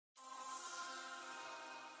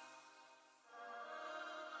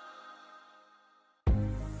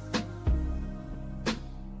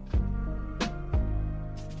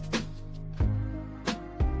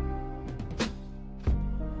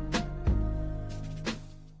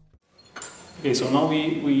Okay, so now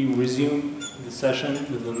we resume the session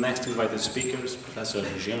with the next invited speakers, Professor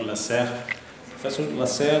Jean Lasserre. Professor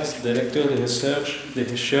Lasserre, directeur de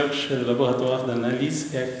recherche du laboratoire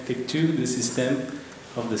d'analyse et architecture des systèmes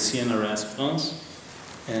of the CNRS France,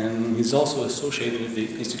 and he's also associated with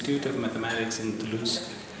the Institute of Mathematics in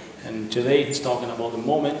Toulouse. And today he's talking about the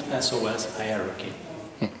moment-SOS hierarchy.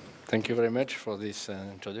 Thank you very much for this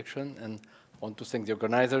introduction, and I want to thank the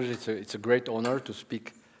organizers. It's a great honor to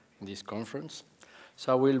speak in this conference.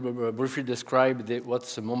 So I will briefly describe what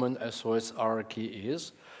the moment-SOS hierarchy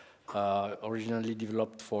is, originally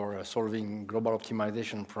developed for solving global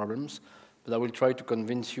optimization problems, but I will try to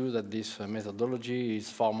convince you that this methodology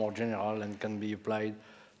is far more general and can be applied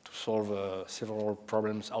to solve several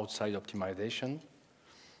problems outside optimization.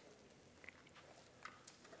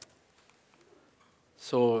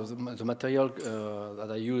 So the material that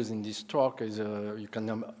I use in this talk is, you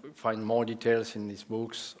can find more details in these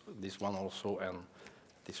books, this one also and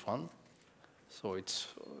this one. So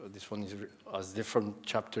this one has different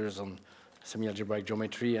chapters on semi-algebraic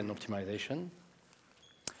geometry and optimization.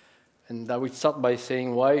 And I will start by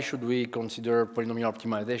saying, why should we consider polynomial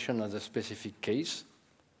optimization as a specific case?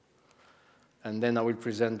 And then I will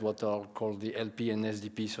present what are called the LP and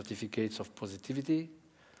SDP certificates of positivity,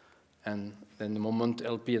 and then the moment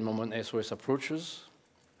LP and moment SOS approaches.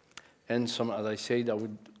 And as I said, I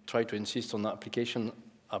would try to insist on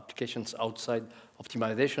applications outside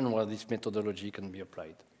optimization where this methodology can be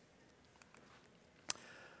applied.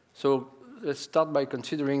 So let's start by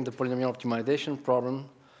considering the polynomial optimization problem,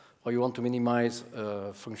 where you want to minimize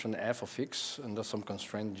function f of x under some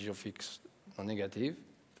constraint g of x non-negative,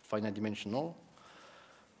 finite dimensional.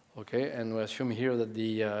 Okay, and we assume here that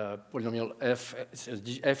the polynomial f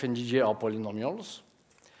and gj are polynomials.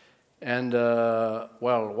 And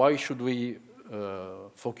well, why should we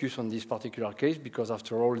focus on this particular case? Because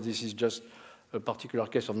after all, this is just a particular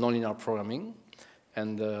case of nonlinear programming.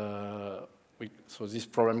 And so this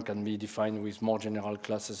problem can be defined with more general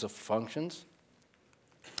classes of functions.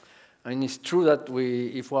 And it's true that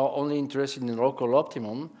if we are only interested in local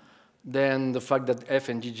optimum, then the fact that f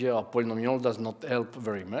and gj are polynomial does not help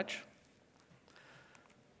very much.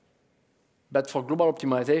 But for global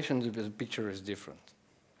optimization, the picture is different.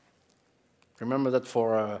 Remember that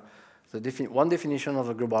for one definition of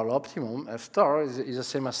a global optimum, f star is the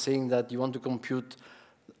same as saying that you want to compute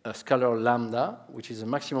a scalar lambda, which is a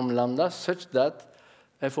maximum lambda, such that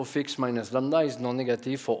f of x minus lambda is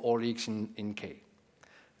non-negative for all x in K.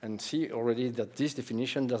 And see already that this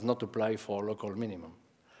definition does not apply for local minimum.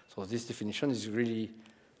 So this definition is really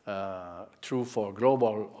true for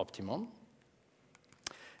global optimum.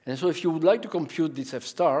 And so if you would like to compute this f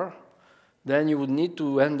star, then you would need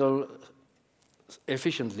to handle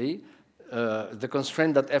efficiently the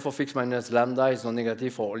constraint that f of x minus lambda is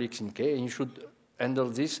non-negative for all x in K, and you should handle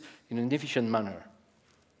this in an efficient manner.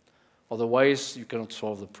 Otherwise, you cannot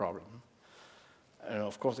solve the problem. And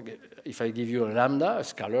of course, if I give you a lambda, a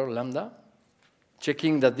scalar lambda,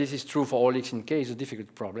 checking that this is true for all x in K is a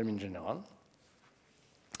difficult problem in general.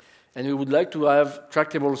 And we would like to have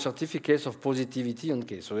tractable certificates of positivity on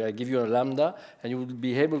K. So I give you a lambda, and you would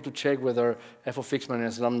be able to check whether f of x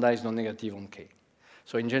minus lambda is non-negative on K.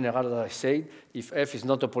 So in general, as I said, if f is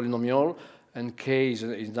not a polynomial and K is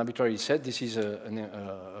an arbitrary set, this is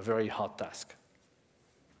a very hard task.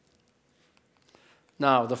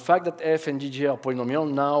 Now, the fact that f and gj are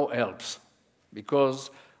polynomial now helps,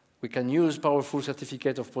 because we can use powerful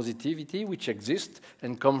certificate of positivity, which exist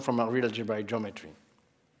and come from a real algebraic geometry.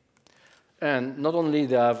 And not only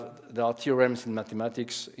there are theorems in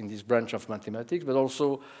mathematics, in this branch of mathematics, but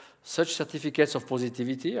also such certificates of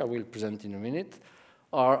positivity, I will present in a minute,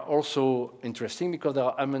 are also interesting because they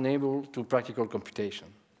are amenable to practical computation.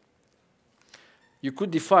 You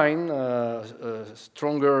could define a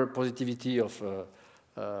stronger positivity of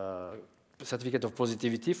certificate of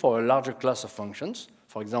positivity for a larger class of functions,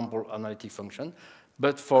 for example, analytic function,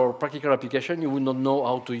 but for practical application, you would not know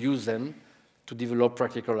how to use them to develop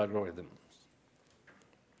practical algorithms.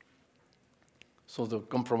 So the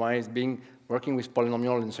compromise working with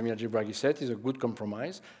polynomial in semi-algebraic set is a good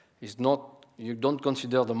compromise. It's not, you don't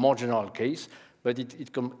consider the more general case, but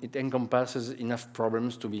it encompasses enough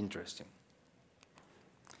problems to be interesting.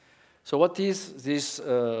 So what is this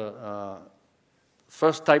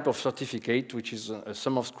first type of certificate, which is a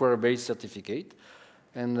sum of square-based certificate?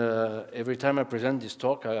 And every time I present this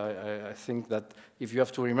talk, I think that if you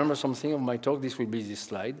have to remember something of my talk, this will be this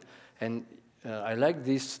slide. And I like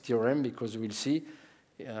this theorem because we'll see,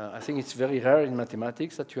 I think it's very rare in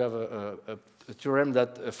mathematics that you have a theorem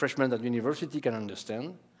that a freshman at university can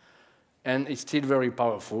understand, and it's still very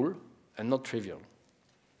powerful and not trivial.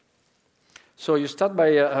 So you start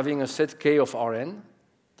by having a set K of Rn,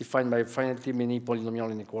 defined by finitely many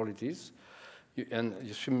polynomial inequalities. And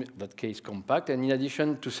you assume that K is compact. And in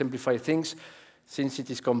addition, to simplify things, since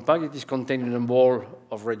it is compact, it is contained in a ball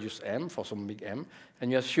of radius m for some big m.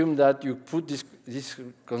 And you assume that you put this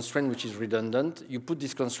constraint, which is redundant, you put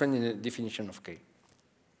this constraint in the definition of K.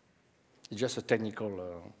 It's just a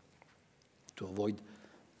technical, to avoid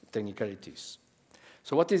technicalities.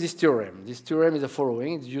 So what is this theorem? This theorem is the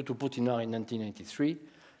following. It's due to Putinar in 1993. And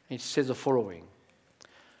it says the following.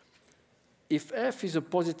 If f is a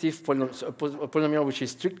positive polynomial which is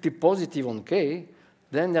strictly positive on K,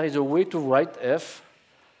 then there is a way to write f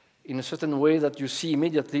in a certain way that you see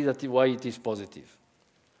immediately that why it is positive.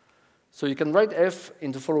 So you can write f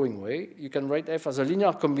in the following way. You can write f as a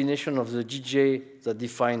linear combination of the Gj that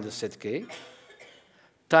define the set K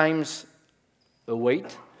times a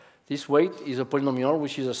weight. This weight is a polynomial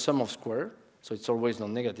which is a sum of square, so it's always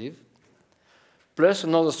non-negative, plus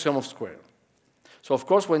another sum of square. So of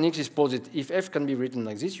course, when x is positive, if f can be written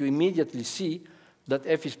like this, you immediately see that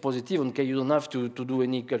f is positive on K. You don't have to do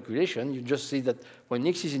any calculation. You just see that when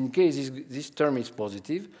x is in K, this term is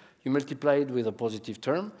positive. You multiply it with a positive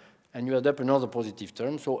term, and you add up another positive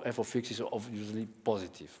term, so f of x is obviously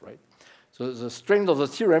positive, right? So the strength of the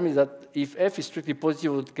theorem is that if f is strictly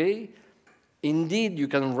positive on K, indeed you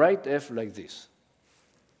can write f like this.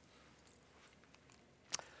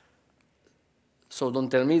 So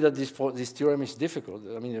don't tell me that this theorem is difficult.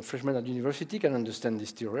 I mean, a freshman at university can understand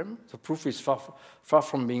this theorem. The proof is far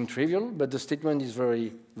from being trivial, but the statement is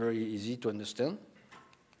very, very easy to understand.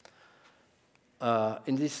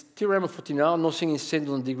 In this theorem of Putinar, nothing is said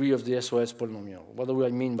on the degree of the SOS polynomial. What do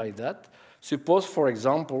I mean by that? Suppose, for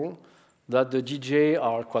example, that the Gj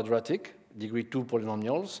are quadratic, degree 2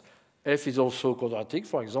 polynomials. F is also quadratic,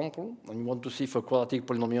 for example, and you want to see if a quadratic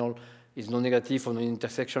polynomial is non-negative on an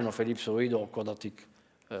intersection of ellipsoid or quadratic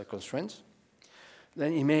constraints.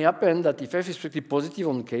 Then it may happen that if f is strictly positive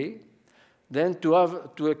on K, then to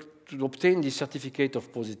obtain this certificate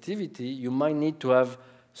of positivity, you might need to have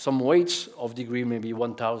some weights of degree maybe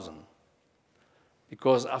 1,000.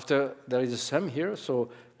 Because after there is a sum here, so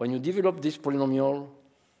when you develop this polynomial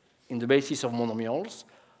in the basis of monomials,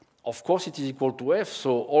 of course it is equal to f,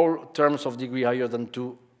 so all terms of degree higher than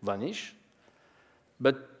 2 vanish.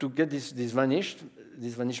 But to get this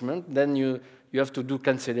vanishment, then you have to do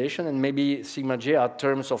cancellation, and maybe sigma j are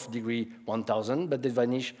terms of degree 1,000, but they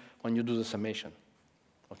vanish when you do the summation.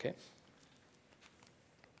 Okay?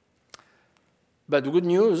 But the good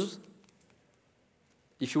news,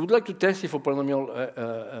 if you would like to test if a polynomial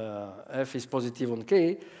f is positive on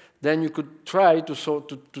K, then you could try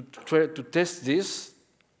to test this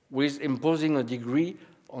with imposing a degree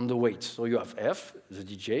on the weight. So you have f, the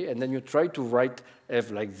Dj, and then you try to write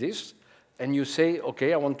f like this, and you say,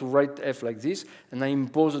 okay, I want to write f like this, and I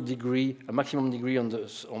impose a degree, a maximum degree on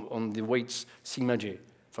the weights sigma j.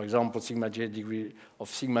 For example, sigma j degree of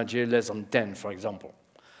sigma j less than 10, for example.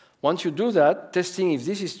 Once you do that, testing if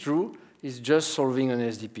this is true is just solving an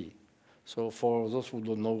SDP. So for those who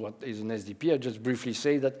don't know what is an SDP, I just briefly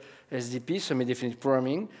say that SDP, semi-definite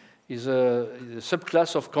programming, is a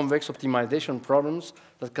subclass of convex optimization problems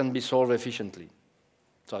that can be solved efficiently.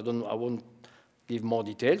 So I won't give more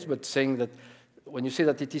details, but saying that when you say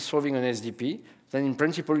that it is solving an SDP, then in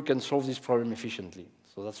principle you can solve this problem efficiently.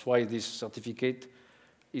 So that's why this certificate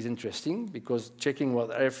is interesting, because checking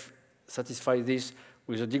what f satisfies this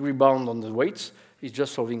with a degree bound on the weights is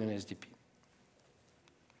just solving an SDP.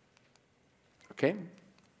 Okay?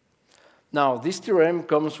 Now, this theorem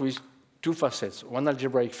comes with two facets, one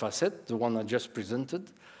algebraic facet, the one I just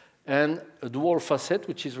presented, and a dual facet,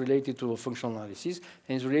 which is related to a functional analysis,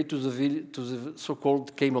 and is related to the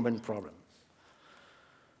so-called K-moment problem.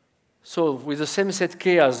 So with the same set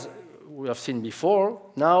K as we have seen before,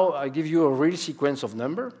 now I give you a real sequence of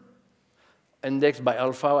number, indexed by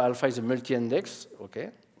alpha. Alpha is a multi-index,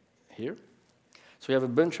 okay, here. So you have a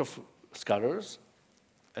bunch of scalars,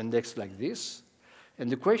 indexed like this, and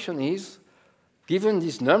the question is, given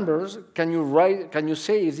these numbers, can you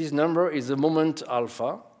say if this number is a moment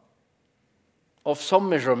alpha of some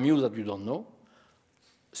measure mu that you don't know,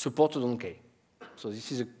 supported on K? So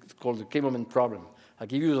this is called the K-moment problem. I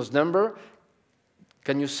give you this number.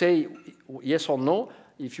 Can you say yes or no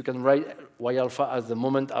if you can write y alpha as the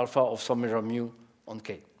moment alpha of some measure mu on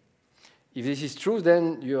K? If this is true,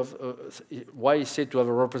 then you have y is said to have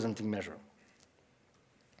a representing measure.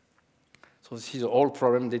 So this is an old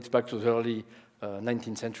problem, dates back to the early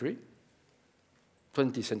 19th century,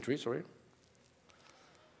 20th century, sorry.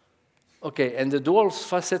 Okay, and the dual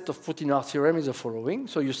facet of Putinar theorem is the following.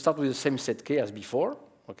 So you start with the same set K as before,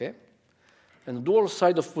 okay? And the dual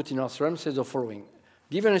side of Putinar theorem says the following.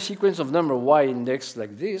 Given a sequence of number y indexed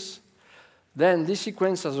like this, then this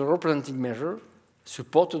sequence has a representative measure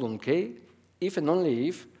supported on K if and only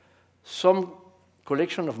if some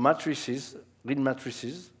collection of matrices, real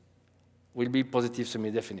matrices, will be positive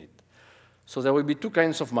semi-definite. So there will be two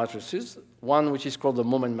kinds of matrices, one which is called the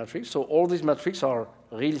moment matrix. So all these matrices are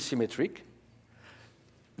real symmetric.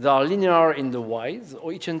 They are linear in the y.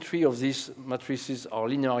 Each entry of these matrices are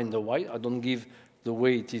linear in the y. I don't give the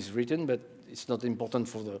way it is written, but it's not important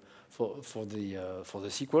for the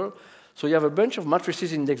sequel. So you have a bunch of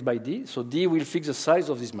matrices indexed by D. So D will fix the size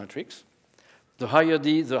of this matrix. The higher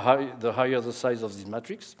D, the higher the size of this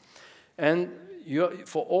matrix. And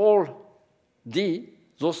for all D,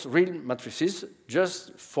 those real matrices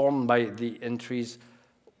just formed by the entries,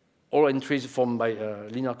 all entries formed by a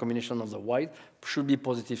linear combination of the y should be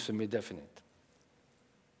positive semi-definite.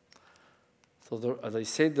 So as I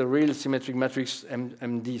said, the real symmetric matrix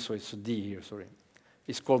MD, so it's a D here, sorry,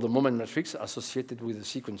 is called the moment matrix associated with the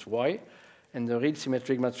sequence Y, and the real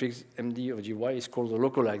symmetric matrix MD of GY is called the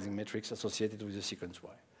localizing matrix associated with the sequence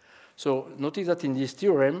Y. So notice that in this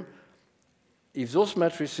theorem, if those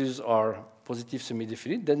matrices are positive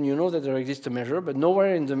semi-definite, then you know that there exists a measure, but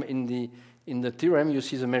nowhere in the theorem you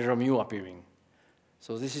see the measure mu appearing.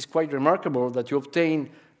 So this is quite remarkable that you obtain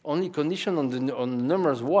only condition on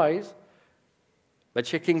numbers y by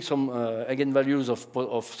checking some eigenvalues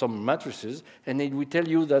of some matrices, and it will tell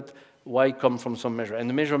you that y come from some measure. And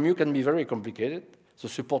the measure mu can be very complicated. The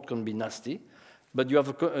support can be nasty, but you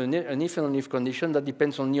have an if and only if condition that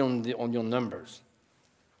depends only on your numbers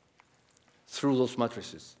through those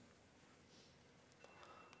matrices.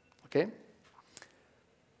 Okay?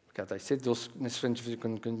 As I said, those necessary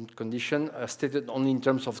conditions are stated only in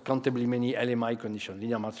terms of countably many LMI conditions,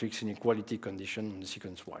 linear matrix inequality condition on the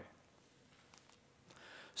sequence Y.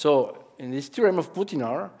 So in this theorem of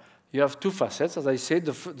Putinar, you have two facets. As I said,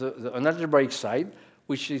 an algebraic side,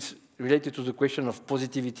 which is related to the question of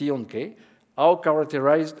positivity on K. How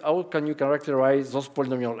can you characterize those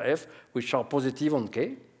polynomial F which are positive on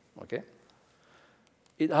K? Okay.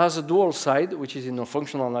 It has a dual side, which is in the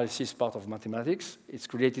functional analysis part of mathematics. It's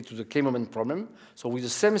related to the K-moment problem. So with the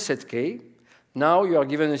same set K, now you are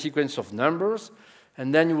given a sequence of numbers,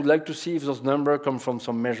 and then you would like to see if those numbers come from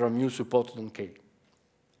some measure mu supported on K.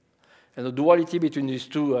 And the duality between these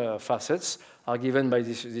two facets are given by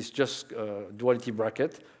this just duality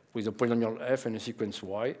bracket with a polynomial F and a sequence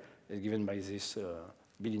Y, is given by this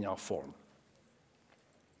bilinear form.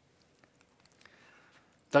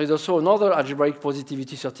 There is also another algebraic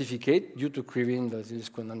positivity certificate due to Krivin,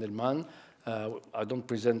 Vasilevsky, and Endelman. I don't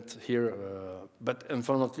present here, but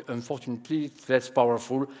unfortunately, it's less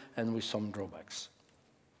powerful and with some drawbacks.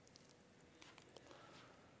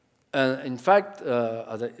 In fact,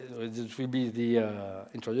 this will be the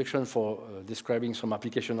introduction for describing some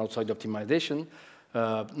application outside optimization.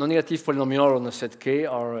 Non-negative polynomials on a set K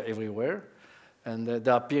are everywhere, and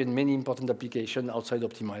they appear in many important applications outside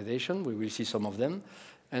optimization. We will see some of them.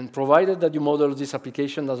 And provided that you model this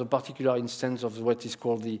application as a particular instance of what is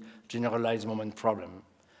called the generalized moment problem.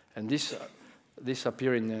 And this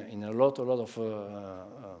appears in a lot of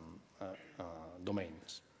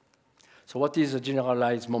domains. So what is a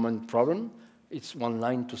generalized moment problem? It's one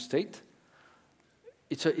line to state.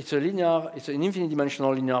 It's an infinite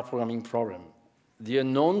dimensional linear programming problem. The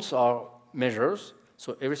unknowns are measures.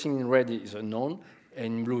 So everything in red is unknown, and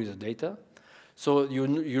in blue is the data. So you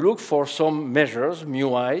look for some measures,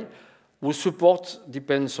 mu I, whose support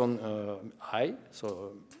depends on I,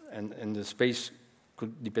 so, and the space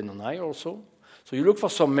could depend on I also. So you look for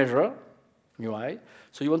some measure, mu I.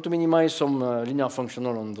 So you want to minimize some linear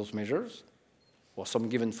functional on those measures, or some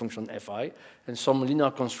given function fi, and some linear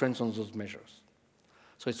constraints on those measures.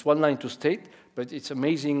 So it's one line to state, but it's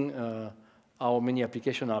amazing how many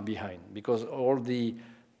applications are behind, because all the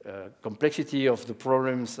complexity of the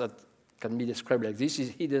problems that can be described like this is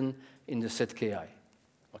hidden in the set Ki.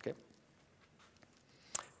 Okay?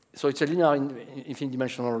 So it's a linear, infinite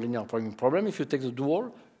dimensional linear programming problem. If you take the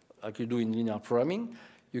dual, like you do in linear programming,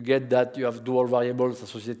 you get that you have dual variables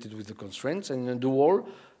associated with the constraints, and in a dual,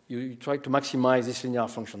 you try to maximize this linear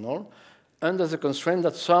functional under the constraint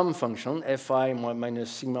that some function, fi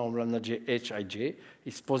minus sigma lambda j hij,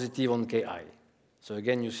 is positive on Ki. So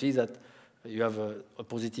again, you see that you have a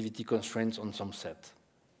positivity constraint on some set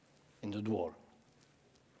in the dual.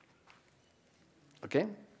 Okay?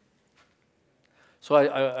 So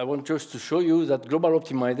I want just to show you that global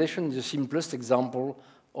optimization is the simplest example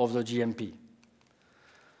of the GMP.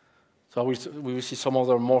 So we will see some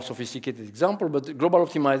other more sophisticated example, but global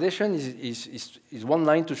optimization is one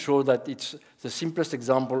line to show that it's the simplest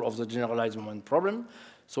example of the generalized moment problem.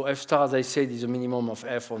 So f star, as I said, is a minimum of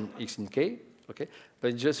f on x in k, okay?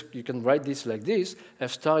 But just, you can write this like this.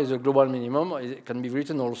 F star is a global minimum. It can be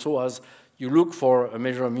written also as you look for a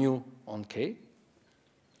measure mu on k,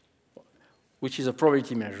 which is a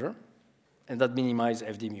probability measure, and that minimizes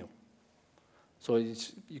fd mu. So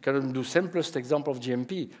you can do simplest example of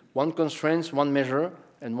GMP. One constraint, one measure,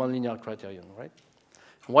 and one linear criterion, right?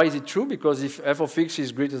 Why is it true? Because if f of x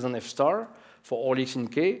is greater than f star for all x in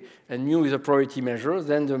k, and mu is a probability measure,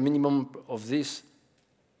 then the minimum of this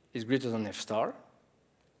is greater than f star.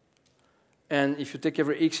 And if you take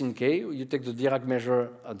every x in k, you take the Dirac measure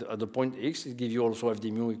at the point x, it gives you also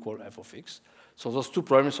fd mu equal f of x. So those two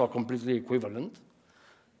problems are completely equivalent.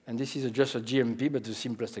 And this is just a GMP, but the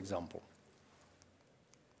simplest example.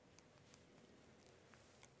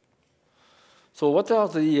 So what are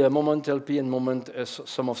the moment LP and moment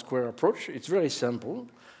sum of square approach? It's very simple.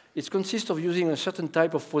 It consists of using a certain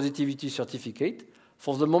type of positivity certificate.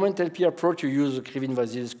 For the moment LP approach, you use the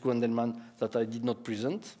Krivine-Vasil, Kuhn-Delman that I did not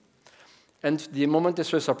present. And the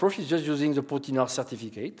moment-SOS approach is just using the Potinard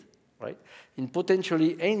certificate, right? In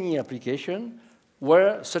potentially any application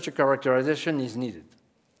where such a characterization is needed.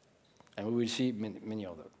 And we will see many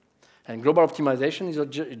others. And global optimization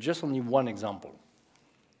is just only one example.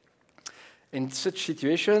 In such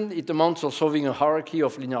situation, it amounts to solving a hierarchy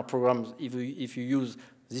of linear programs if you use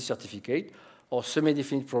this certificate, or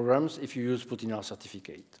semi-definite programs if you use Potinard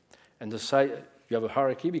certificate. And the size, you have a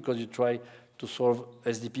hierarchy because you try to solve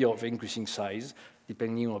SDP of increasing size,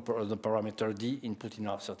 depending on the parameter D in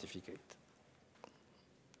Potinard certificate.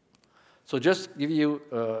 So just give you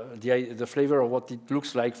the flavor of what it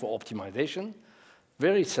looks like for optimization.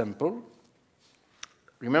 Very simple.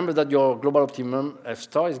 Remember that your global optimum f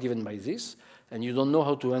star is given by this, and you don't know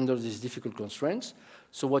how to handle these difficult constraints.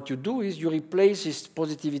 So what you do is you replace these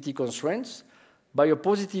positivity constraints by a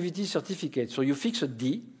positivity certificate. So you fix a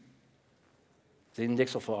D, the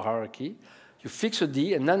index of a hierarchy. You fix a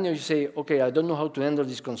D, and then you say, OK, I don't know how to handle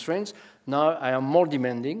these constraints. Now I am more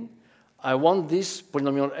demanding. I want this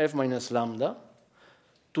polynomial f minus lambda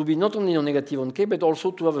to be not only non-negative on k, but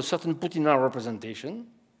also to have a certain Potinard representation.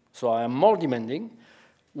 So I am more demanding,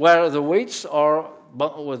 where the weights are,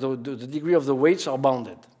 where the degree of the weights are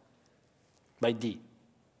bounded by D.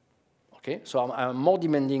 Okay, so I'm more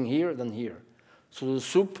demanding here than here. So the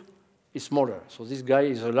soup is smaller. So this guy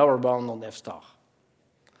is a lower bound on f star.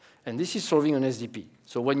 And this is solving an SDP.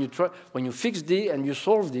 So when you fix D and you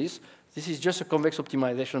solve this, this is just a convex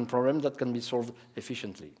optimization problem that can be solved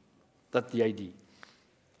efficiently. That's the idea.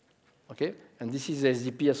 Okay, and this is the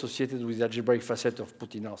SDP associated with the algebraic facet of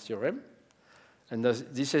Potinard's theorem. And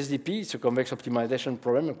this SDP is a convex optimization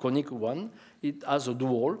problem, a conic one. It has a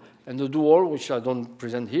dual, and the dual, which I don't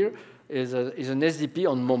present here, is an SDP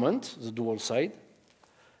on moment, the dual side,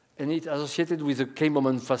 and it's associated with the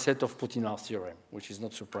k-moment facet of Potinard's theorem, which is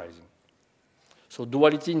not surprising. So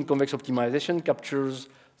duality in convex optimization captures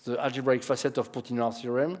the algebraic facet of Potinard's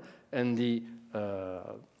theorem and the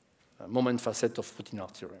moment facet of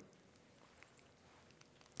Potinard's theorem.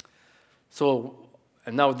 So,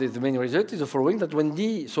 and now the main result is the following, that when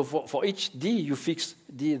D, so for each D, you fix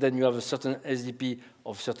D, then you have a certain SDP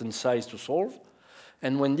of certain size to solve.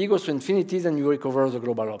 And when D goes to infinity, then you recover the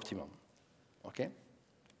global optimum. Okay?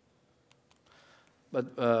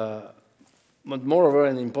 But moreover,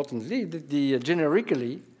 and importantly,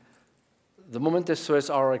 generically, the moment-SOS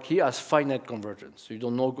hierarchy has finite convergence. So you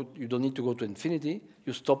don't need to go to infinity.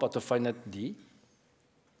 You stop at a finite D.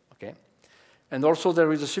 Okay? And also,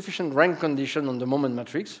 there is a sufficient rank condition on the moment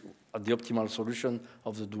matrix at the optimal solution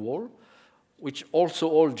of the dual, which also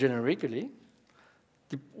hold generically,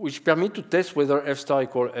 which permit to test whether f star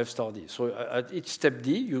equal f star D. So at each step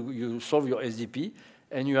D, you solve your SDP,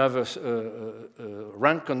 and you have a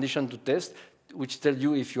rank condition to test, which tells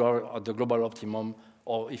you if you are at the global optimum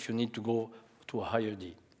or if you need to go to a higher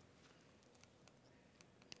D.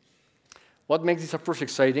 What makes this approach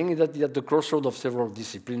exciting is that it's at the crossroad of several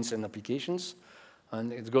disciplines and applications.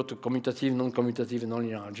 And it's got a commutative, non-commutative, and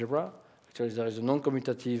nonlinear algebra. Actually, there is a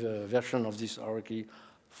non-commutative version of this hierarchy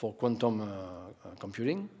for quantum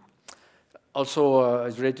computing. Also,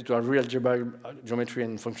 it's related to real algebraic geometry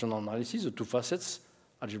and functional analysis, the two facets,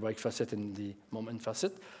 algebraic facet and the moment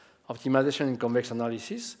facet, optimization in convex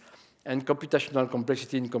analysis, and computational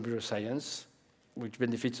complexity in computer science, which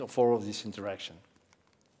benefits of all of this interaction.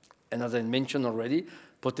 And as I mentioned already,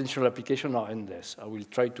 potential applications are endless. I will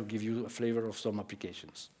try to give you a flavor of some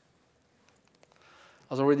applications.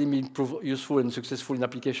 has already been proved useful and successful in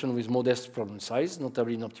application with modest problem size,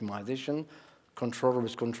 notably in optimization, control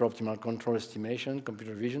with control, optimal control estimation,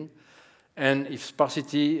 computer vision. And if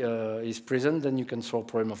sparsity is present, then you can solve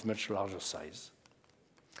problem of much larger size.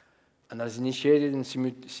 And has initiated and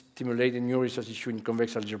stimulated new research issue in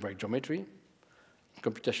convex algebraic geometry,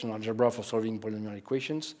 computational algebra for solving polynomial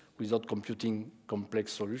equations without computing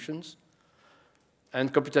complex solutions,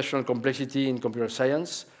 and computational complexity in computer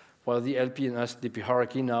science, while the LP and SDP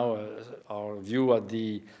hierarchy now are viewed as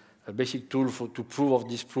the basic tool to prove or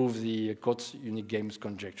disprove the Coates unique games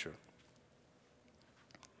conjecture.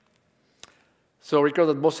 So recall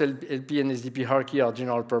that both LP and SDP hierarchy are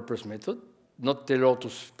general purpose methods, not tailored to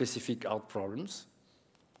specific out problems.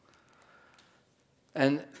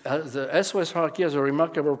 And the SOS hierarchy has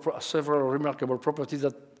several remarkable properties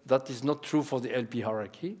that is not true for the LP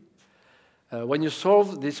hierarchy. When you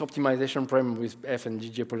solve this optimization problem with F and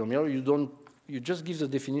GJ polynomial, you just give the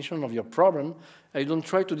definition of your problem, and you don't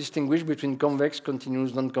try to distinguish between convex,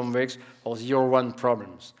 continuous, non-convex, or 0-1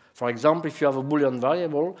 problems. For example, if you have a Boolean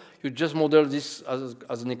variable, you just model this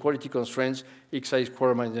as an equality constraint, xi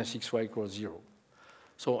squared minus xy equals 0.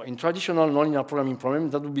 So in traditional nonlinear programming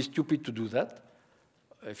problems, that would be stupid to do that.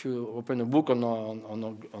 If you open a book on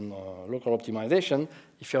local optimization,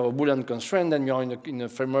 if you have a Boolean constraint, then you're in a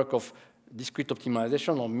framework of discrete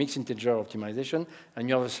optimization or mixed integer optimization, and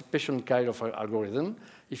you have a special kind of algorithm.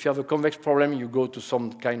 If you have a convex problem, you go to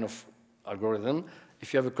some kind of algorithm.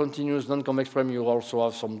 If you have a continuous non-convex problem, you also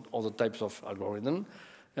have some other types of algorithm.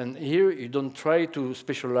 And here, you don't try to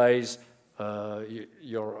specialize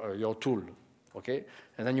your tool, okay?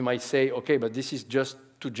 And then you might say, okay, but this is just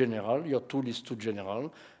too general. Your tool is too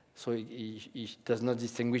general, so it does not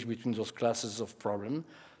distinguish between those classes of problem.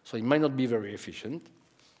 So it might not be very efficient.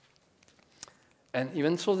 And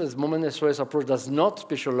even so, this moment-SOS approach does not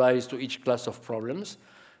specialize to each class of problems.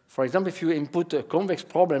 For example, if you input a convex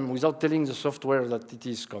problem without telling the software that it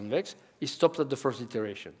is convex, it stops at the first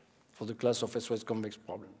iteration for the class of SOS convex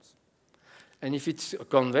problems. And if it's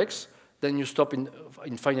convex, then you stop in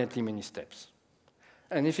infinitely many steps.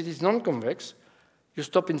 And if it is non-convex, you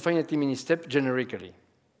stop infinitely many steps generically,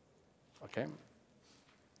 okay?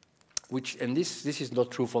 And this is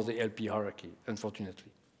not true for the LP hierarchy,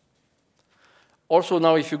 unfortunately. Also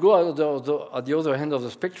now, if you go at the other end of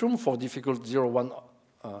the spectrum for difficult 0-1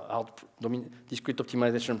 discrete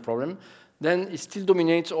optimization problem, then it still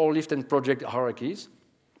dominates all lift and project hierarchies,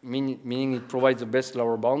 meaning it provides the best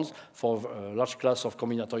lower bounds for a large class of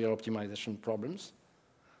combinatorial optimization problems.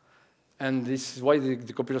 And this is why the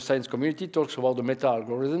computer science community talks about the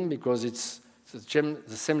meta-algorithm, because it's the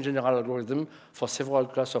same general algorithm for several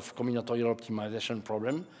classes of combinatorial optimization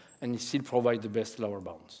problem, and it still provides the best lower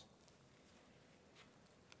bounds.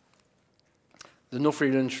 The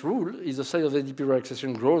no-free lunch rule is the size of the SDP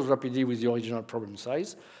relaxation grows rapidly with the original problem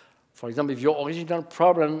size. For example, if your original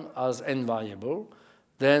problem has n variable,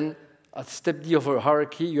 then at step D of a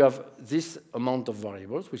hierarchy, you have this amount of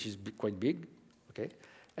variables, which is quite big, okay?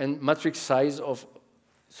 And matrix size of,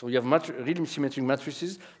 so you have really symmetric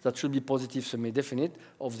matrices that should be positive semi-definite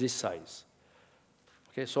of this size.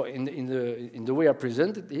 Okay, so in the way I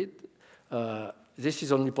presented it, this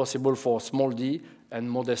is only possible for small d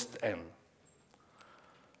and modest n.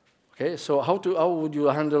 Okay, so how would you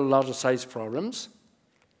handle larger size problems?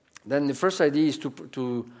 Then the first idea is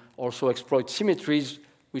to also exploit symmetries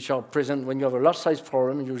which are present when you have a large size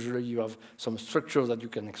problem. Usually you have some structure that you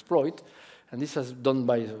can exploit. And this is done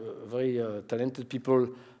by very talented people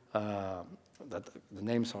that the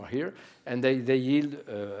names are here. And they yield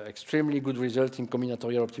extremely good results in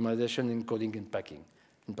combinatorial optimization in coding and packing.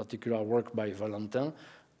 In particular, work by Valentin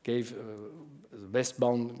gave the best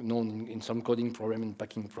bound known in some coding problem and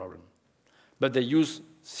packing problem. But they use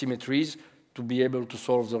symmetries to be able to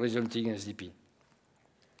solve the resulting SDP.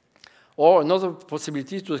 Or another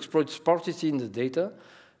possibility is to exploit sparsity in the data,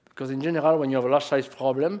 because in general, when you have a large size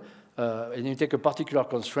problem, and you take a particular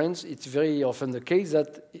constraint, it's very often the case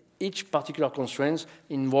that each particular constraint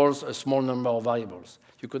involves a small number of variables.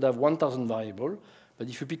 You could have 1,000 variables, but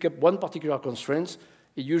if you pick up one particular constraint,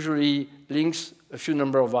 it usually links a few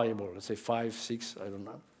number of variables, let's say 5, 6, I don't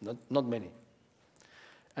know, not many.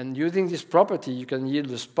 And using this property, you can yield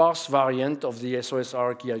the sparse variant of the SOS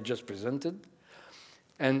hierarchy I just presented,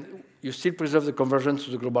 and you still preserve the convergence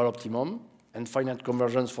to the global optimum and finite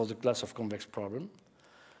convergence for the class of convex problem.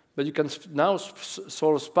 But you can now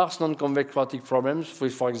solve sparse non-convex quadratic problems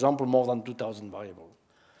with, for example, more than 2,000 variables.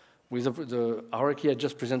 With the hierarchy I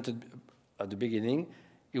just presented at the beginning,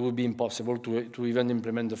 it would be impossible to even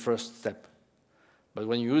implement the first step. But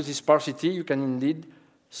when you use this sparsity, you can indeed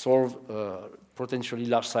solve potentially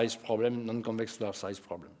large-size problem, non-convex large-size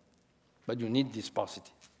problem. But you need this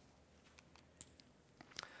sparsity.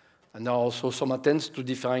 And there are also some attempts to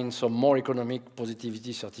define some more economic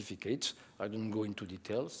positivity certificates. I don't go into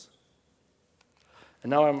details.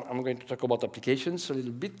 And now I'm going to talk about applications a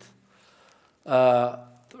little bit.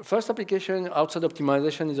 First application outside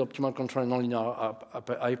optimization is optimal control and nonlinear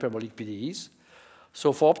hyperbolic PDEs.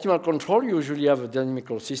 So for optimal control, you usually have a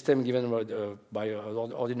dynamical system given by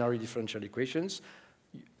ordinary differential equations.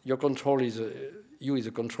 Your control is U is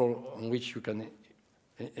a control on which you can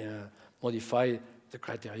modify the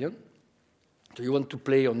criterion. So you want to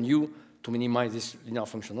play on U to minimize this linear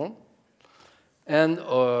functional. And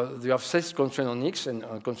you have set constraint on X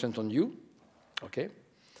and constraint on U. Okay.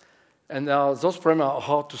 And those problems are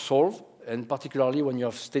hard to solve, and particularly when you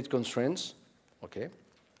have state constraints. Okay.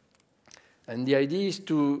 And the idea is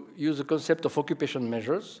to use the concept of occupation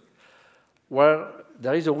measures, where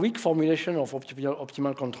there is a weak formulation of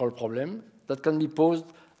optimal control problem that can be posed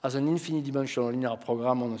as an infinite-dimensional linear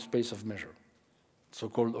program on a space of measure,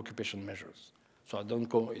 so-called occupation measures. So I don't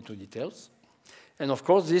go into details. And of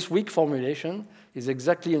course, this weak formulation is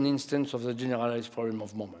exactly an instance of the generalized problem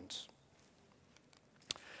of moments.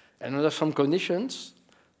 And under some conditions,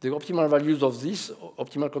 the optimal values of this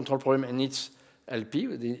optimal control problem and its LP,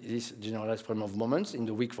 this generalized problem of moments in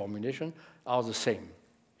the weak formulation, are the same.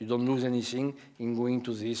 You don't lose anything in going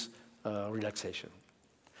to this relaxation.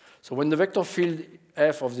 So when the vector field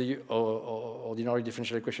f of the ordinary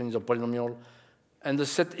differential equation is a polynomial, and the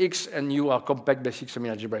set X and U are compact basic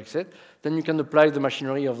semi-algebraic set, then you can apply the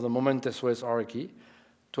machinery of the moment-SOS hierarchy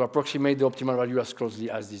to approximate the optimal value as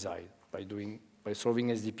closely as desired by solving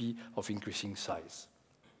SDP of increasing size.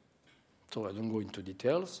 So I don't go into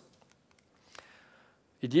details.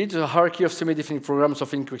 Indeed, the hierarchy of semi-definite programs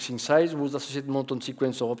of increasing size whose associated monotone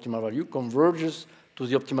sequence of optimal value converges to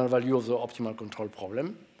the optimal value of the optimal control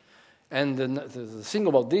problem. And the thing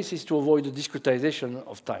about this is to avoid the discretization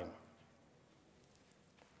of time.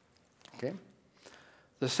 Okay?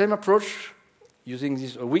 The same approach, using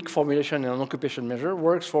this weak formulation and an occupation measure,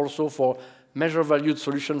 works also for measure-valued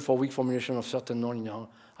solution for weak formulation of certain nonlinear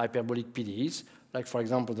hyperbolic PDEs, like, for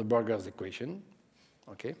example, the Burger's equation.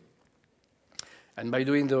 Okay? And by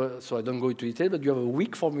doing so I don't go into detail, but you have a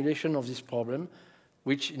weak formulation of this problem,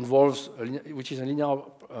 which is a linear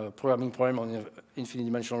programming problem on an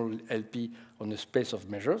infinite-dimensional LP on a space of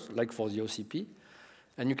measures, like for the OCP.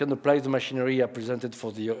 And you can apply the machinery I presented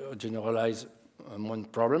for the generalized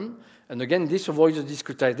moment problem. And again, this avoids the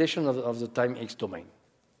discretization of the time X domain.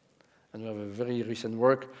 And we have a very recent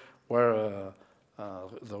work where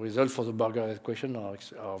the results for the Burger equation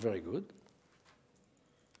are very good.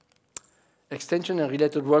 Extension and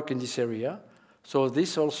related work in this area. So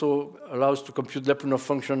this also allows to compute Lyapunov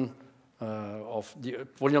function of the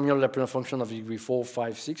polynomial Lyapunov function of degree 4,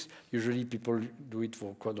 5, 6. Usually people do it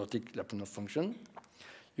for quadratic Lyapunov function.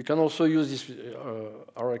 You can also use this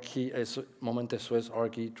hierarchy, moment-SOS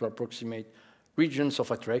hierarchy, to approximate regions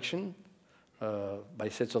of attraction by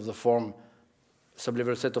sets of the form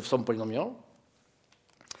sublevel set of some polynomial.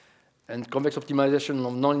 And convex optimization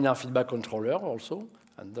of nonlinear feedback controller also,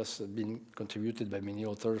 and that's been contributed by many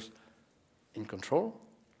authors in control.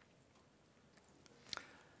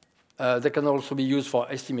 They can also be used for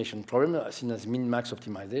estimation problems, seen as min-max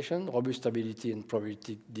optimization, robust stability and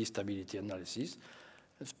probability destability analysis,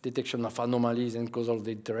 detection of anomalies and causal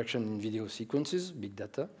interaction in video sequences, big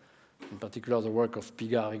data, in particular the work of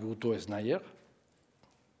Piga, Rigruto, and Snyder.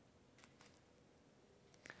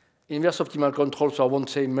 Inverse optimal control, so I won't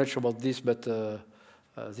say much about this, but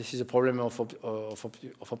this is a problem of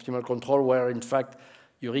optimal control where, in fact,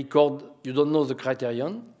 you don't know the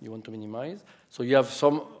criterion you want to minimize. So you have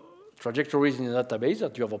some trajectories in the database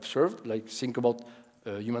that you have observed, like think about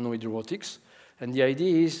humanoid robotics. And the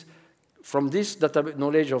idea is, from this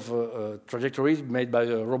knowledge of trajectories made by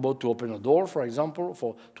a robot to open a door, for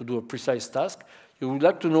example, to do a precise task, you would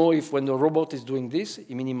like to know if when the robot is doing this,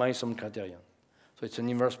 it minimizes some criterion. So it's an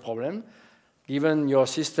inverse problem. Given your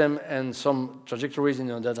system and some trajectories in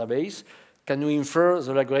your database, can you infer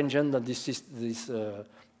the Lagrangian that this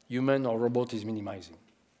human or robot is minimizing?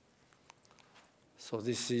 So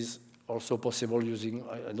this is also possible using,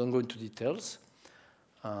 I don't go into details.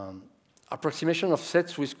 Approximation of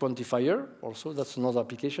sets with quantifier, also, that's another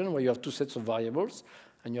application where you have two sets of variables,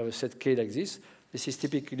 and you have a set K like this. This is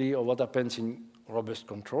typically what happens in robust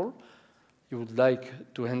control. You would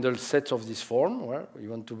like to handle sets of this form, where you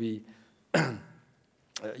want to be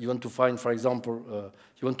you want to find, for example,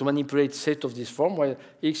 you want to manipulate set of this form where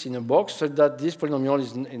X in a box such that this polynomial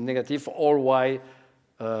is negative for all Y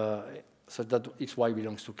such that XY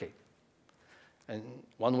belongs to K. And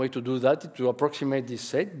one way to do that is to approximate this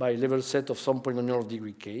set by level set of some polynomial of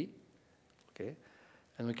degree k. Okay?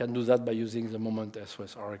 And we can do that by using the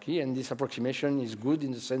moment-SOS hierarchy. And this approximation is good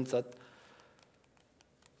in the sense that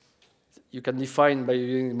you can define by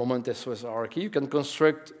using the moment-SOS hierarchy, you can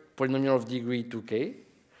construct polynomial of degree 2k,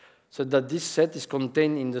 so that this set is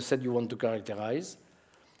contained in the set you want to characterize,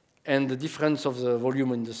 and the difference of the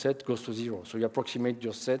volume in the set goes to 0. So you approximate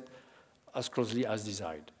your set as closely as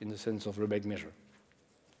desired, in the sense of Lebesgue measure.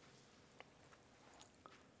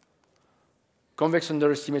 Convex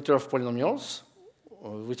underestimator of polynomials,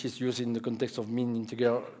 which is used in the context of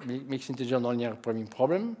mixed integer nonlinear priming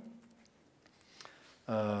problem.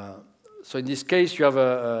 So in this case, you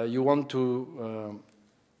have you want to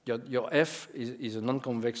your f is a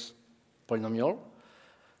non-convex polynomial,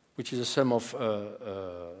 which is a sum of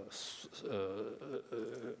a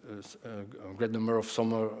great number of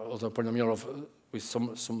some other polynomial with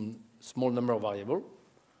some small number of variables.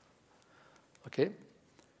 Okay,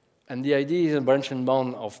 and the idea is a branch and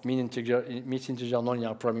bound of mixed integer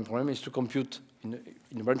nonlinear priming problem is to compute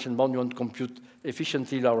in a branch and bound. You want to compute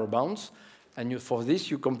efficiently lower bounds, and for this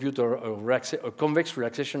you compute a convex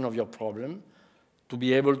relaxation of your problem to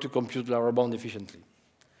be able to compute lower bound efficiently.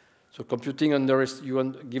 So computing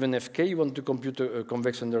given fk, you want to compute a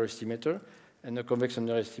convex underestimator and a convex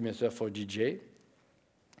underestimator for gj.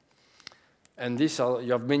 And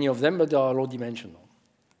you have many of them, but they are low dimensional.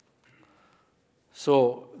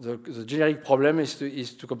 So the generic problem is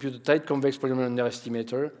to compute a tight convex polynomial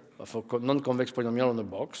underestimator of a non-convex polynomial on a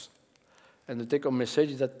box. And the take-home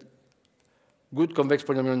message is that good convex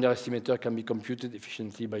polynomial underestimator can be computed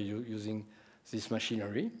efficiently by using this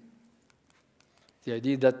machinery. The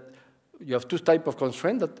idea that you have two types of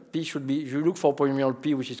constraints, that P should be, if you look for polynomial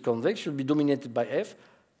P which is convex, should be dominated by F,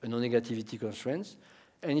 a non-negativity constraint,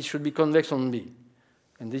 and it should be convex on B.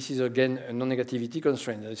 And this is again a non-negativity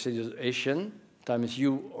constraint. I say the Hessian times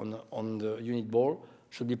U on the unit ball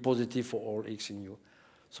should be positive for all X in U.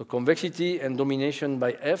 So convexity and domination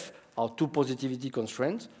by F are two positivity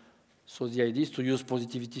constraints. So the idea is to use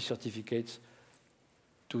positivity certificates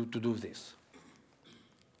to do this.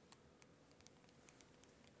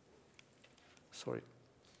 Sorry.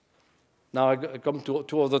 Now I come to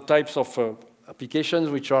two other types of applications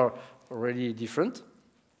which are already different.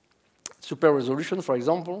 Super resolution, for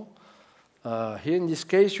example. Here in this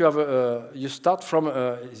case, you have you start from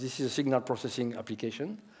this is a signal processing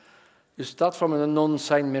application. You start from an unknown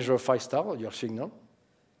sign measure phi star, your signal,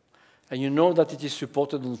 and you know that it is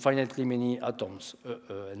supported on finitely many atoms,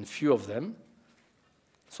 and few of them.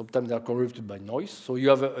 Sometimes they are corrupted by noise. So you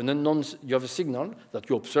have an unknown, you have a signal that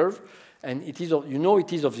you observe, and it is you know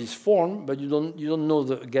it is of this form, but you don't know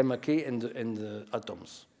the gamma k and the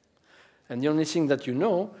atoms. And the only thing that you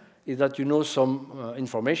know is that you know some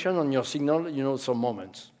information on your signal, you know some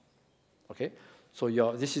moments. Okay, so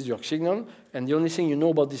this is your signal, and the only thing you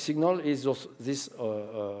know about this signal is this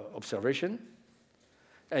observation,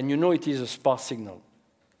 and you know it is a sparse signal.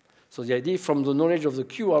 So the idea from the knowledge of the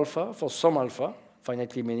Q alpha for some alpha,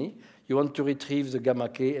 finitely many, you want to retrieve the gamma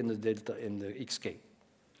k and the delta and the xk.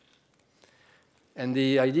 And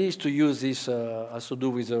the idea is to use this, has to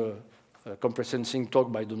do with a compression sync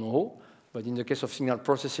talk by Donoho, but in the case of signal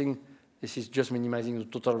processing, this is just minimizing the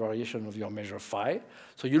total variation of your measure phi.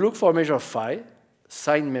 So you look for a measure phi,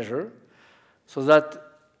 sign measure, so that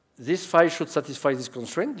this phi should satisfy this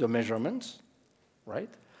constraint, the measurements, right?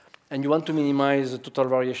 And you want to minimize the total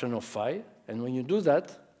variation of phi, and when you do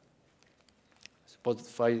that,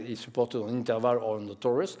 phi is supported on interval or on the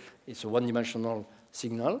torus. It's a one-dimensional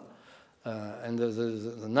signal. And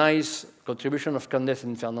the nice contribution of Candes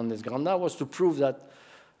and Fernandez-Granda was to prove that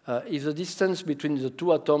if the distance between the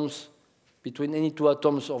two atoms, between any two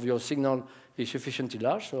atoms of your signal is sufficiently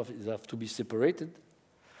large, so they have to be separated,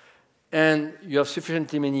 and you have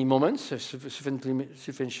sufficiently many moments, sufficiently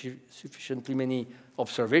many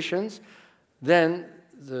observations, then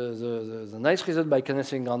the nice result by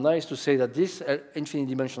Candes and Granda is to say that this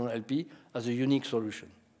infinite-dimensional LP has a unique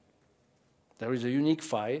solution. There is a unique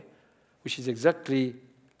phi, which is exactly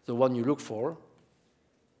the one you look for,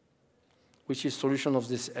 which is solution of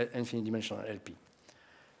this infinite-dimensional LP.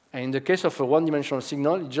 And in the case of a one-dimensional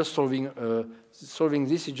signal, it's just solving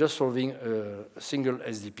this is just solving a single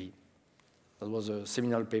SDP. That was a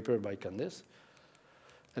seminal paper by Candes.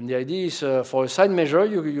 And the idea is for a sign measure,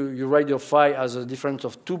 you write your phi as a difference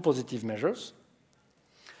of two positive measures.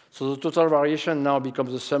 So the total variation now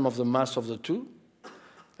becomes the sum of the mass of the two.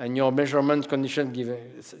 And your measurement condition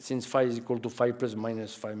given, since phi is equal to phi plus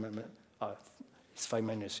minus phi, it's phi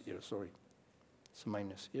minus here, sorry. It's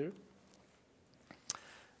minus here.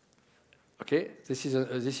 Okay, this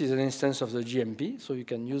is an instance of the GMP, so you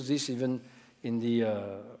can use this even in the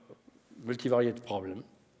multivariate problem.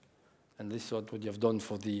 And this is what you have done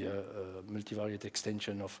for the multivariate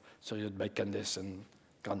extension of surrounded by Candace and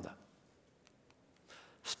Kanda.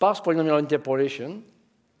 Sparse polynomial interpolation.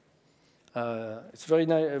 It's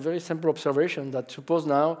a very simple observation that suppose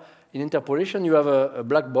now in interpolation you have a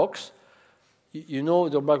black box. You know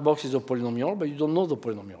the black box is a polynomial, but you don't know the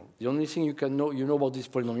polynomial. The only thing you know about this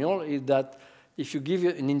polynomial is that if you give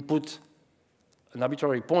an input, an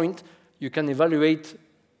arbitrary point, you can evaluate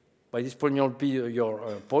by this polynomial p your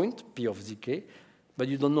point, p of zk, but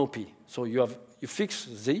you don't know p. So you fix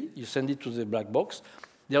z, you send it to the black box.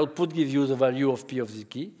 The output gives you the value of p of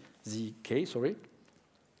zk, sorry.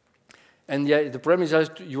 And the problem is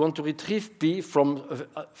that you want to retrieve p from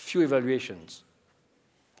a few evaluations.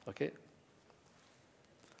 Okay?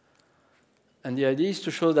 And the idea is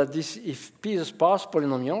to show that if p is a sparse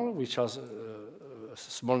polynomial, which has a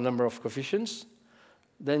small number of coefficients,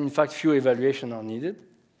 then in fact few evaluations are needed.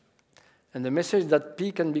 And the message that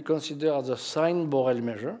p can be considered as a signed Borel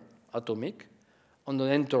measure, atomic, on an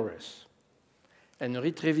n torus. And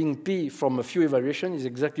retrieving p from a few evaluations is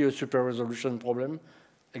exactly a super resolution problem,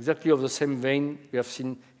 exactly of the same vein we have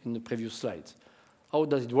seen in the previous slides. How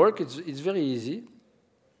does it work? It's very easy.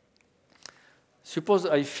 Suppose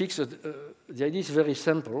I fix, the idea is very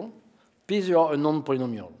simple. P is a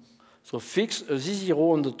non-polynomial. So fix a z0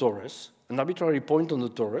 on the torus, an arbitrary point on the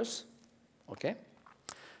torus, okay?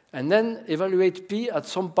 And then evaluate p at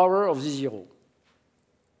some power of z0.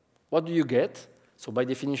 What do you get? So by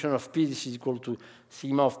definition of p, this is equal to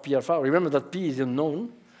sigma of p alpha. Remember that p is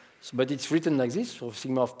unknown, but it's written like this, so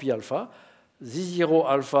sigma of p alpha, z0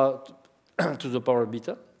 alpha to the power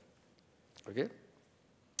beta, okay?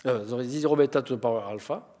 Sorry, z0 beta to the power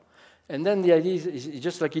alpha. And then the idea is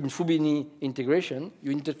just like in Fubini integration,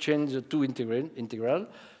 you interchange the two integral.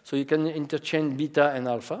 So you can interchange beta and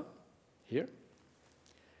alpha here.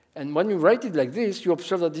 And when you write it like this, you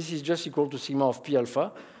observe that this is just equal to sigma of p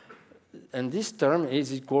alpha. And this term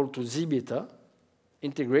is equal to z beta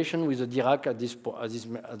integration with the Dirac at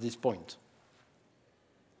this point.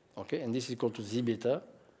 Okay, and this is equal to z beta.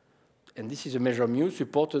 And this is a measure mu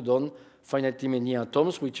supported on finitely many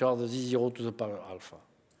atoms, which are the z0 to the power alpha.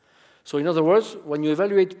 So in other words, when you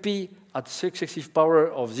evaluate p at successive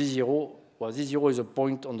power of z0, well, z0 is a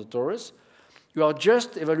point on the torus, you are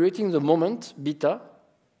just evaluating the moment, beta,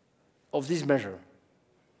 of this measure.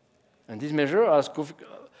 And this measure has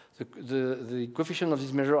the coefficient of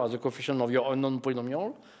this measure as the coefficient of your unknown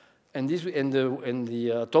polynomial, and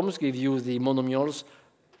the atoms give you the monomials,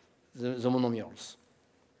 the monomials.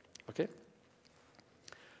 Okay?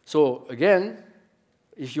 So again,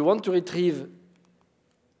 if you want to retrieve,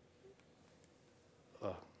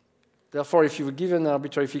 therefore, if you give an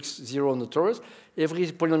arbitrary fixed 0 on the torus, every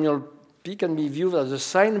polynomial p can be viewed as a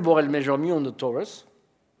signed Borel measure mu on the torus,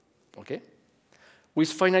 okay?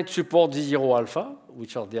 With finite support z0 alpha,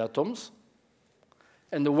 which are the atoms,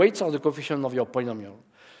 and the weights are the coefficient of your polynomial.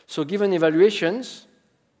 So given evaluations,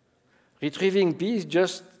 retrieving p is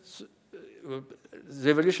just the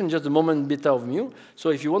evaluation is just the moment beta of mu. So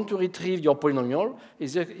if you want to retrieve your polynomial,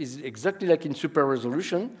 it's exactly like in super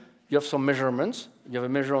resolution. You have some measurements. You have a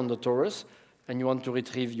measure on the torus, and you want to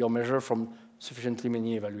retrieve your measure from sufficiently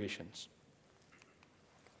many evaluations.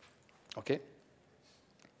 Okay?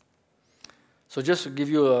 So just to give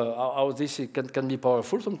you how this can be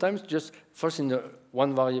powerful sometimes, just first in the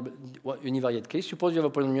univariate case, suppose you have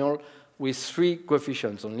a polynomial with 3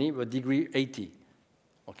 coefficients only, but degree 80.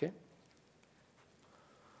 Okay?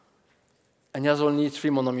 And it has only 3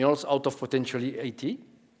 monomials out of potentially 80.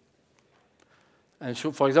 And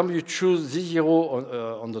so, for example, you choose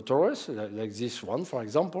z0 on the torus, like this one, for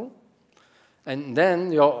example. And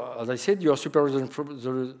then, as I said, your super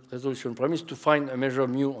resolution problem is to find a measure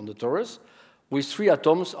mu on the torus with 3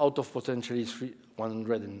 atoms out of potentially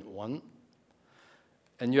 101.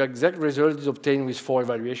 And your exact result is obtained with 4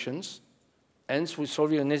 evaluations. Hence, we're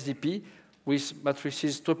solving an SDP with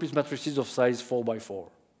matrices, 2-piece matrices of size 4 by 4.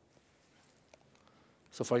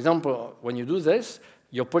 So for example, when you do this,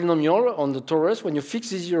 your polynomial on the torus, when you fix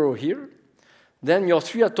z0 here, then your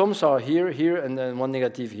 3 atoms are here, here, and then 1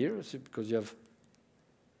 negative here, because you have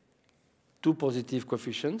 2 positive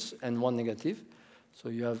coefficients and 1 negative. So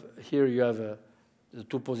you have here you have the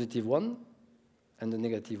 2 positive 1 and the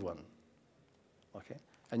negative 1. Okay,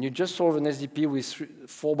 and you just solve an SDP with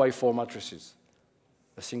 4 by 4 matrices,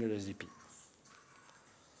 a single SDP.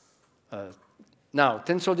 Now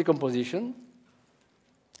tensor decomposition.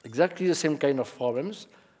 Exactly the same kind of problems.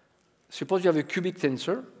 Suppose you have a cubic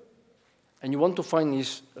tensor, and you want to find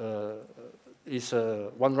is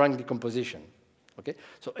one rank decomposition. Okay?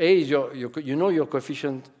 So A is you know your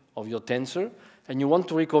coefficient of your tensor, and you want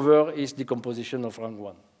to recover its decomposition of rank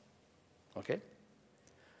 1. Okay?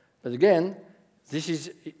 But again, this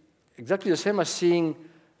is exactly the same as seeing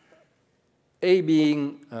A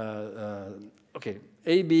being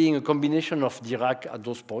A being a combination of Dirac at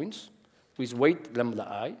those points with weight lambda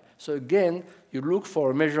I. So again, you look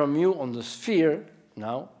for a measure mu on the sphere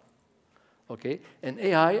now, okay? And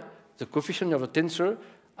AI, the coefficient of a tensor,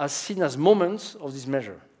 as seen as moments of this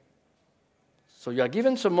measure. So you are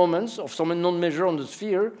given some moments of some unknown measure on the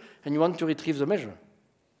sphere, and you want to retrieve the measure.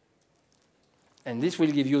 And this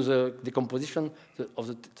will give you the decomposition of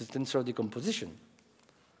the tensor decomposition.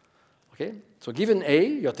 Okay? So given A,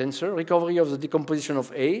 your tensor, recovery of the decomposition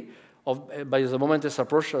of A by the moment-SOS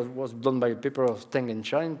approach was done by a paper of Teng and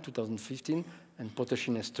Cha in 2015 and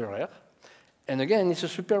Potochin and Lasserre. And again, it's a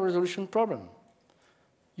super resolution problem.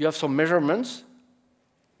 You have some measurements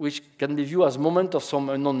which can be viewed as moment of some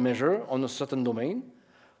unknown measure on a certain domain.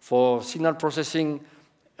 For signal processing,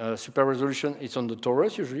 super resolution, it's on the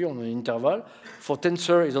torus, usually on an interval. For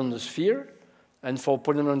tensor, it's on the sphere. And for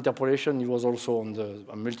polynomial interpolation, it was also on the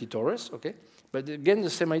multi-torus, okay? But again, the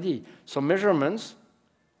same idea. Some measurements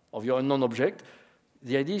of your unknown object,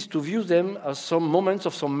 the idea is to view them as some moments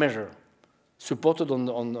of some measure supported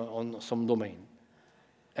on some domain.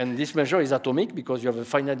 And this measure is atomic because you have a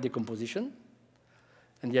finite decomposition.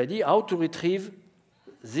 And the idea how to retrieve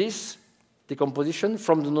this decomposition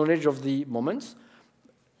from the knowledge of the moments.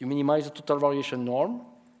 You minimize the total variation norm,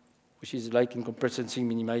 which is like in pertencem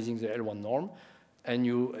minimizing the L1 norm. And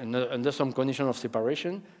you, under some condition of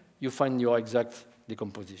separation, you find your exact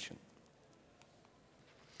decomposition.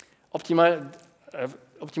 Optimal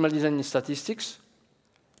design in statistics.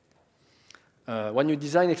 When you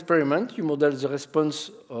design experiment, you model the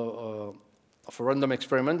response of a random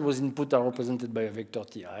experiment whose input are represented by a vector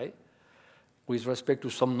Ti with respect to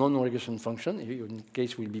some non-regression function. In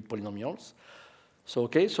case will be polynomials. So,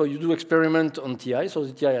 okay, so you do experiment on Ti, so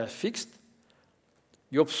the Ti are fixed.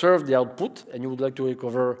 You observe the output, and you would like to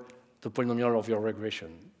recover the polynomial of your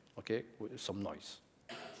regression, okay, with some noise.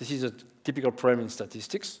 This is a typical problem in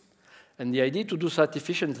statistics. And the idea to do that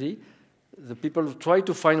efficiently, the people try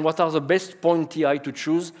to find what are the best point Ti to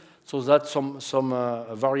choose so that some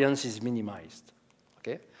variance is minimized,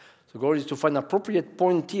 okay? The goal is to find appropriate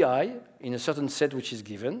point Ti in a certain set which is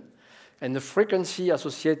given, and the frequency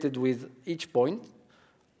associated with each point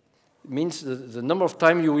means the number of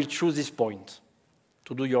times you will choose this point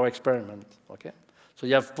to do your experiment, okay? So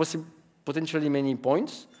you have potentially many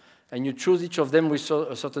points, and you choose each of them with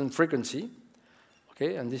a certain frequency,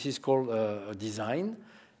 okay? And this is called a design.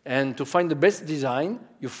 And to find the best design,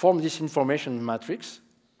 you form this information matrix,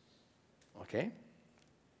 okay?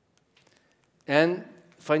 And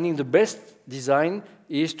finding the best design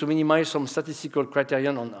is to minimize some statistical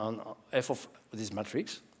criterion on f of this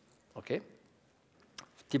matrix, okay?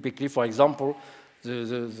 Typically, for example,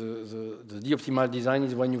 the d-optimal design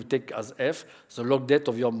is when you take as f the log det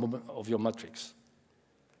of your matrix,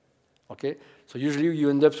 okay? So usually you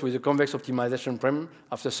end up with a convex optimization problem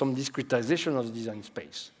after some discretization of the design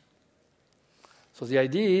space. So the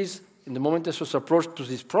idea is, in the moment-SOS approach to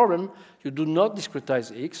this problem, you do not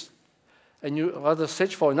discretize X, and you rather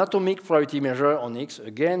search for an atomic probability measure on X.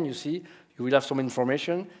 Again, you see, you will have some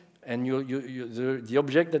information, and the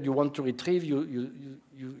object that you want to retrieve,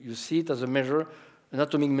 you see it as a measure, an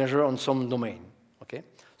atomic measure on some domain, okay?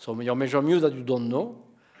 So your measure mu that you don't know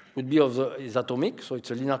would be is atomic, so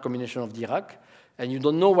it's a linear combination of Dirac, and you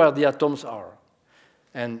don't know where the atoms are.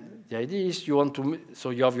 And the idea is you want to,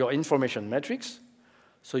 so you have your information matrix,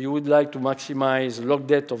 so you would like to maximize log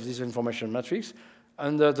det of this information matrix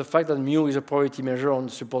under the fact that mu is a probability measure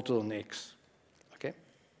supported on X, okay?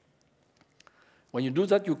 When you do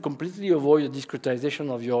that, you completely avoid the discretization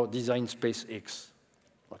of your design space X,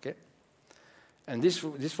 okay? And this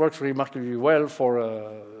works remarkably well for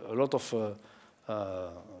a lot of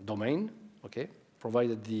domain, okay,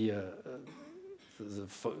 provided the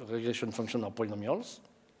regression function are polynomials.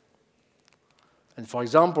 And for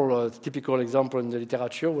example, a typical example in the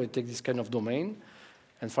literature, we take this kind of domain.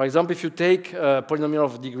 And for example, if you take a polynomial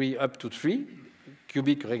of degree up to 3,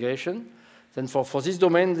 cubic regression, then for this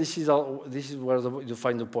domain, this is where you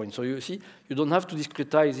find the point. So you see, you don't have to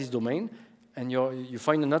discretize this domain, and you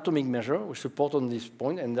find an atomic measure which support on this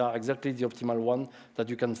point, and they are exactly the optimal one that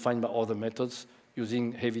you can find by other methods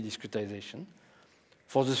using heavy discretization.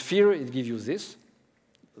 For the sphere, it gives you this.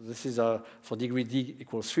 This is for degree d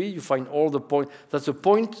equals 3. You find all the points. That's the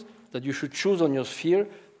point that you should choose on your sphere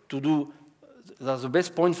to do. That's the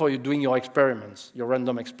best point for you doing your experiments, your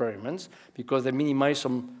random experiments, because they minimize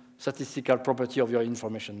some statistical property of your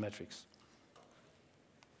information matrix.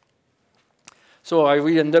 So I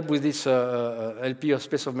will end up with this LP of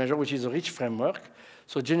space of measure, which is a rich framework.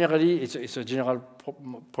 So generally, it's a general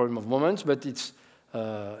problem of moments, but it's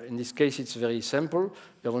in this case, it's very simple.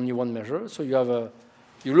 You have only one measure. So you have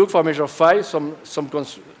you look for measure phi,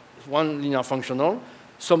 one linear functional,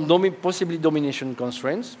 some possibly domination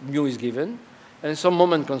constraints, mu is given, and some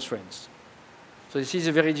moment constraints. So this is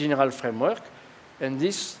a very general framework, and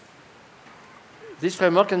this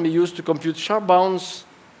framework can be used to compute sharp bounds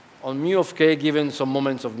on mu of k given some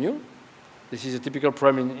moments of mu. This is a typical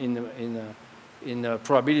problem in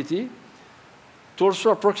probability. To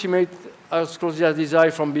also approximate as closely as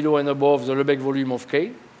desired from below and above the Lebesgue volume of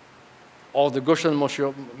k, or the Gaussian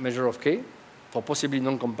measure of k, for possibly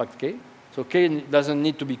non-compact k. So k doesn't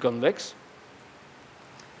need to be convex.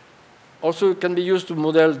 Also, it can be used to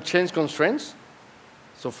model change constraints.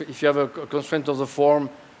 So if you have a constraint of the form,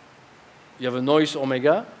 you have a noise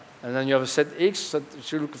omega, and then you have a set x, that you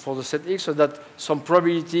should look for the set x so that some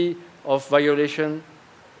probability of violation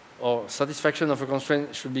or satisfaction of a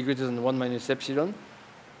constraint should be greater than 1 minus epsilon.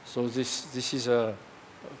 So this is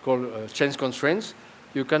called change constraints.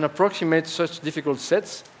 You can approximate such difficult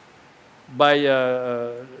sets by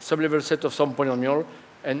a sublevel set of some polynomial,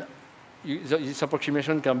 and this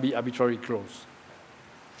approximation can be arbitrarily close.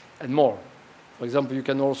 And more. For example, you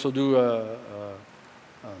can also do,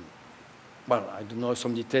 well, I don't know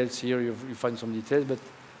some details here, you find some details, but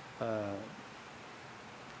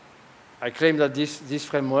I claim that this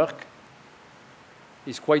framework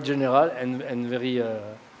is quite general and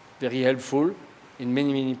very helpful in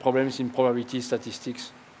many problems in probability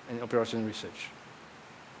statistics and operation research.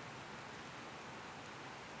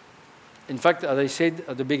 In fact, as I said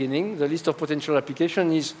at the beginning, the list of potential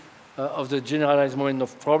application is of the generalized moment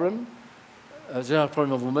of problem, general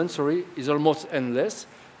problem of moments, sorry, is almost endless.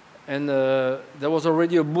 And there was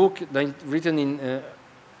already a book written in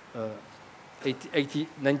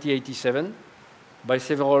 1987 by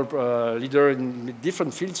several leaders in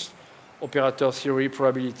different fields, operator theory,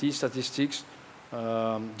 probability, statistics,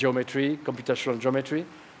 geometry, computational geometry.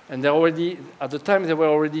 And they're already, at the time, they were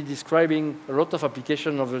already describing a lot of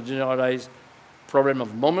application of the generalized problem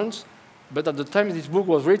of moments. But at the time this book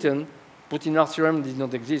was written, Putina's theorem did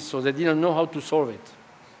not exist, so they didn't know how to solve it.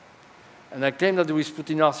 And I claim that with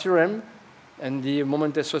Putina's theorem and the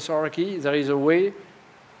moment-SOS hierarchy, there is a way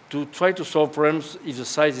to try to solve problems if the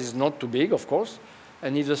size is not too big, of course,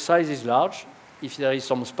 and if the size is large, if there is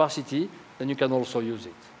some sparsity, then you can also use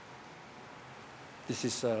it. This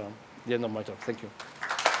is the end of my talk. Thank you.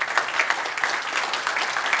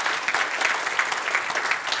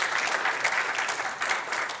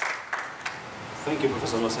 Thank you,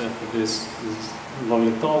 Professor Lasserre, for this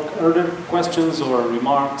lovely talk. Are there questions or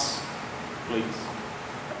remarks? Please.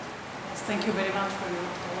 Yes, thank you very much for your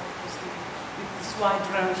talk. With this wide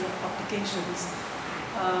range of applications.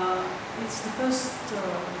 It's the first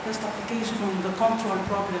application on the control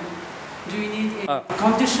problem. Do you need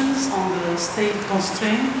conditions on the state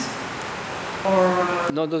constraint or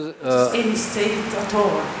no, any state at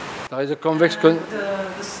all? There is a convex.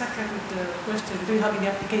 The second question, do you have any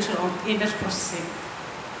application on image processing?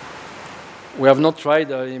 We have not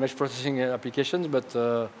tried image processing applications, but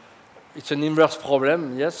it's an inverse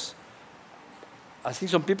problem, yes. I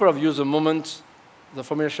think some people have used the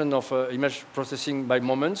formulation of image processing by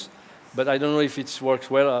moments, but I don't know if it works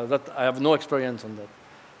well. I have no experience on that.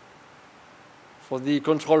 For the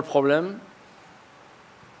control problem,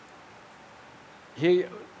 here,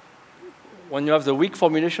 when you have the weak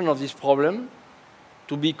formulation of this problem,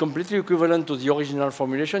 to be completely equivalent to the original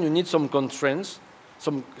formulation, you need some constraints,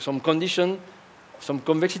 some condition, some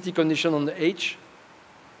convexity condition on the H,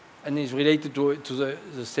 and it's related to the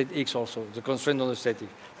state X also, the constraint on the state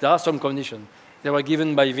X. There are some conditions. They were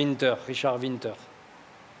given by Winter, Richard Winter.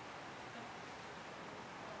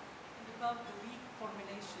 About the weak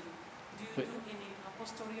formulation, do you do any a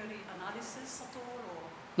posteriori analysis at all? Or?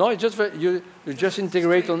 No, it's just you just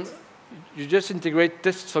integrate on. You just integrate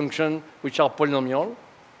test functions which are polynomial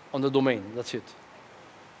on the domain. That's it.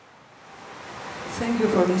 Thank you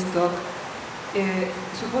for this talk.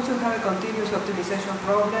 Suppose you have a continuous optimization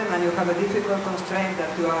problem and you have a difficult constraint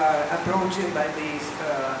that you are approaching by this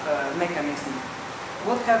mechanism.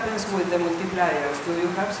 What happens with the multipliers? Do you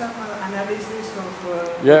have some analysis of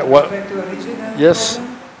respect to original yes.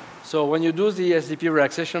 problem? So when you do the SDP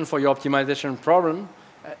relaxation for your optimization problem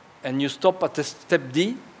and you stop at step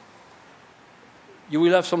D, you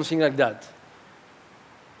will have something like that.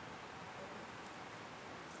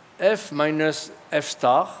 F minus F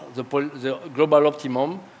star, the global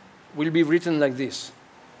optimum, will be written like this.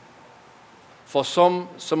 for some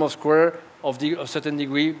sum of square of a certain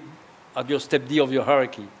degree at your step D of your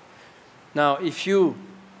hierarchy. Now, if you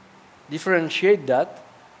differentiate that,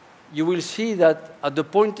 you will see that at the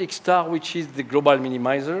point x star, which is the global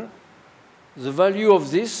minimizer, the value of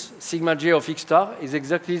this, sigma j of x star, is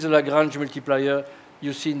exactly the Lagrange multiplier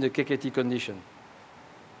you see in the KKT condition.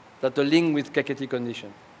 That's a link with KKT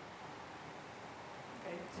condition.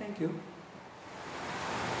 Okay, thank you.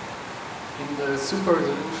 In the super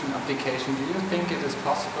resolution application, do you think it is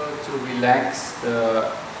possible to relax the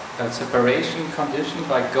separation condition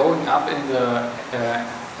by going up in the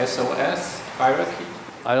SOS hierarchy?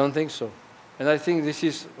 I don't think so. And I think this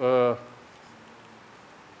is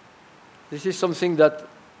something that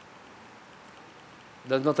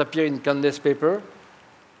does not appear in Candace's paper.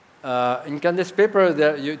 In Candace's paper,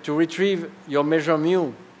 to retrieve your measure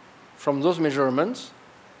mu from those measurements,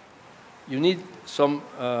 you need some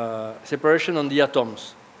separation on the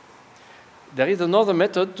atoms. There is another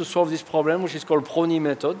method to solve this problem, which is called Prony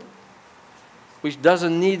method, which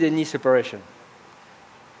doesn't need any separation.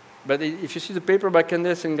 But if you see the paper by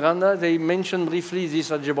Candace and Granda, they mention briefly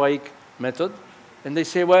this algebraic method, and they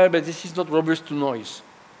say, well, but this is not robust to noise.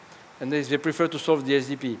 And they prefer to solve the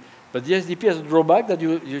SDP. But the SDP has a drawback that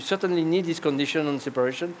you certainly need this condition on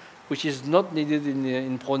separation, which is not needed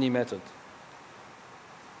in Prony method.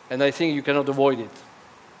 And I think you cannot avoid it.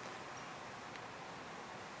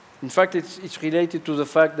 In fact, it's related to the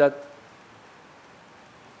fact that,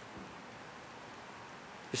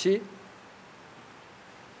 you see,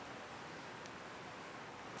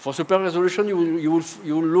 for super resolution, you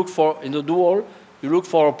will look for, in the dual, you look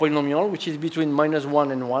for a polynomial, which is between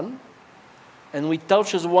 -1 and 1. And we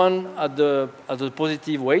touch as 1 at the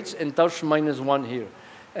positive weights and touch -1 here.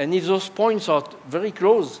 And if those points are very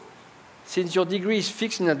close, since your degree is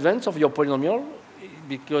fixed in advance of your polynomial,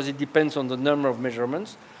 because it depends on the number of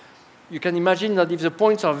measurements, you can imagine that if the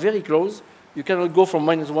points are very close, you cannot go from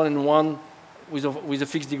 -1 and 1 with a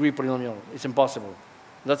fixed degree polynomial. It's impossible.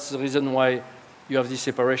 That's the reason why you have this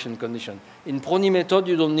separation condition. In Prony method,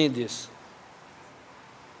 you don't need this.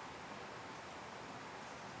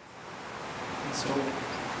 So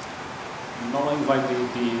now I invite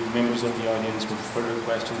the members of the audience with further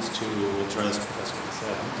questions to address Professor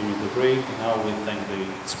Lasserre during the break. And now we thank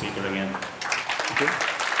the speaker again.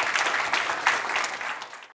 Okay.